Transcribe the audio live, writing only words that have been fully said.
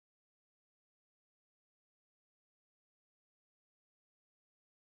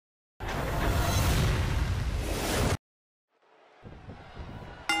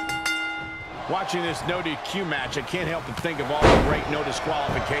Watching this no DQ match, I can't help but think of all the great no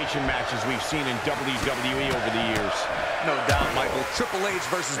disqualification matches we've seen in WWE over the years. No doubt, Michael. Triple H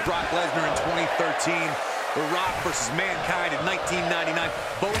versus Brock Lesnar in 2013. The Rock versus Mankind in 1999.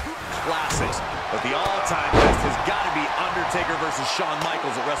 Both classics. But the all-time best has got to be Undertaker versus Shawn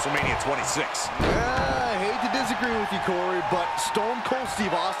Michaels at WrestleMania 26. I hate to disagree with you, Corey, but Stone Cold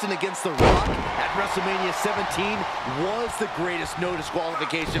Steve Austin against The Rock at WrestleMania 17 was the greatest no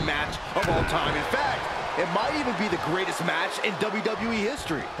disqualification match of all time. In fact, it might even be the greatest match in WWE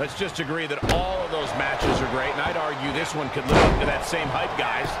history. Let's just agree that all of those matches are great, and I'd argue this one could live up to that same hype,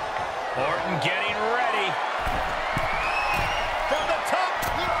 guys. Orton getting ready. From the top.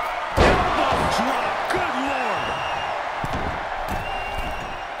 Elbow drop. Good Lord.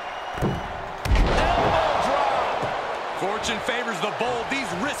 Elbow drop. Fortune favors the bold. These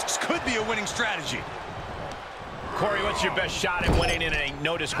risks could be a winning strategy. Corey, what's your best shot at winning in a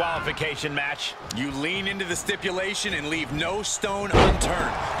no disqualification match? You lean into the stipulation and leave no stone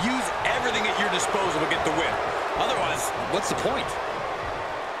unturned. Use everything at your disposal to get the win. Otherwise, what's the point?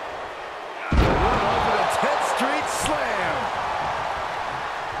 Over the 10th Street Slam.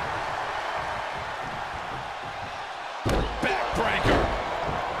 Backbreaker.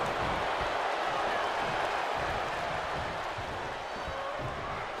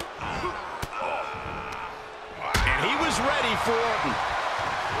 And he was ready for Orton.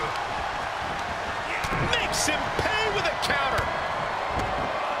 Makes him pay with a counter.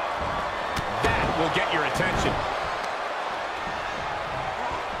 That will get your attention.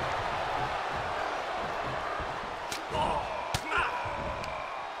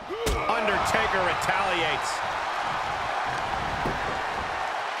 Undertaker retaliates.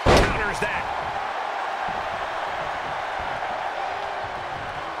 Counters that.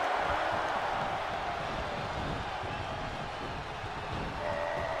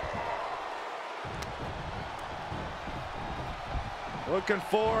 Looking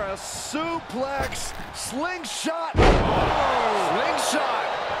for a suplex. Slingshot. Oh, slingshot.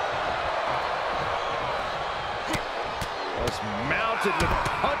 Was mounted with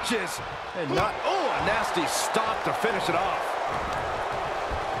punches and not, oh, a nasty stop to finish it off.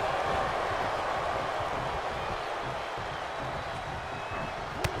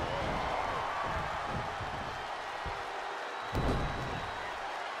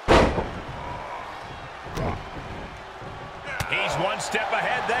 He's one step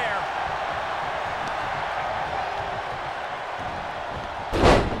ahead there.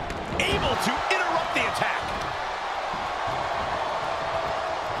 Able to interrupt the attack.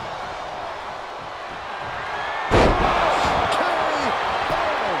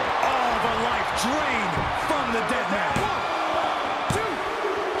 Drained from the dead man. 1,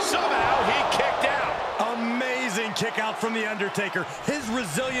 2. Somehow he kicked out. Amazing kick out from the Undertaker. His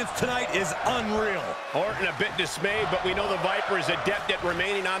resilience tonight is unreal. Orton a bit dismayed, but we know the Viper is adept at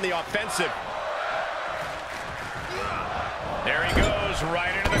remaining on the offensive. There he goes,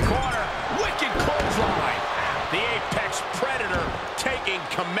 right into the corner. Wicked clothesline. The Apex Predator taking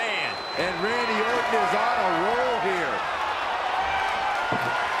command. And Randy Orton is on a roll here.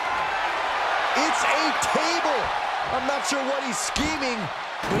 It's a table. I'm not sure what he's scheming,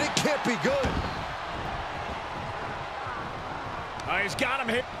 but it can't be good. He's got him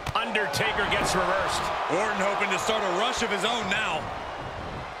hit. Undertaker gets reversed. Orton hoping to start a rush of his own now.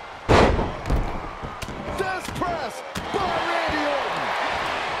 Death press by Randy Orton.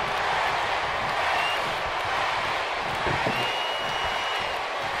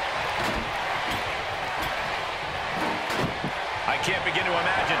 I can't begin to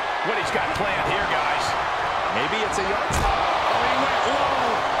imagine what he's got planned here, guys. Maybe it's a yard. Oh, he went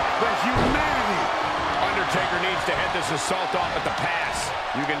low. The humanity. Undertaker needs to head this assault off at the pass.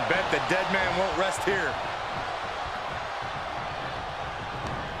 You can bet the dead man won't rest here.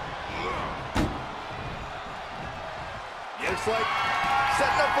 Looks like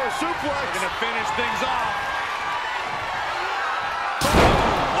setting up for a suplex. Going to finish things off.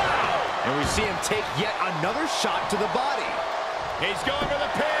 Wow! And we see him take yet another shot to the body. He's going for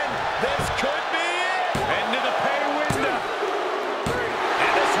the pin. This could be it. Into the pay window.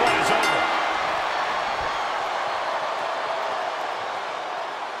 And this one is over.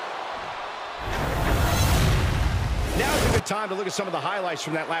 Now's a good time to look at some of the highlights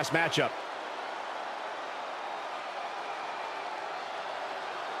from that last matchup.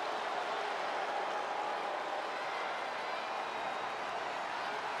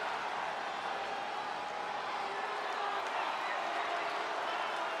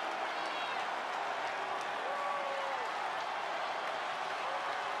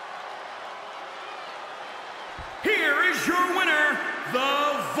 Here is your winner,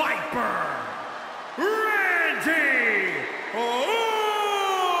 the Viper. Randy Orton!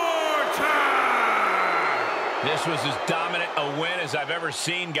 This was as dominant a win as I've ever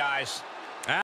seen, guys.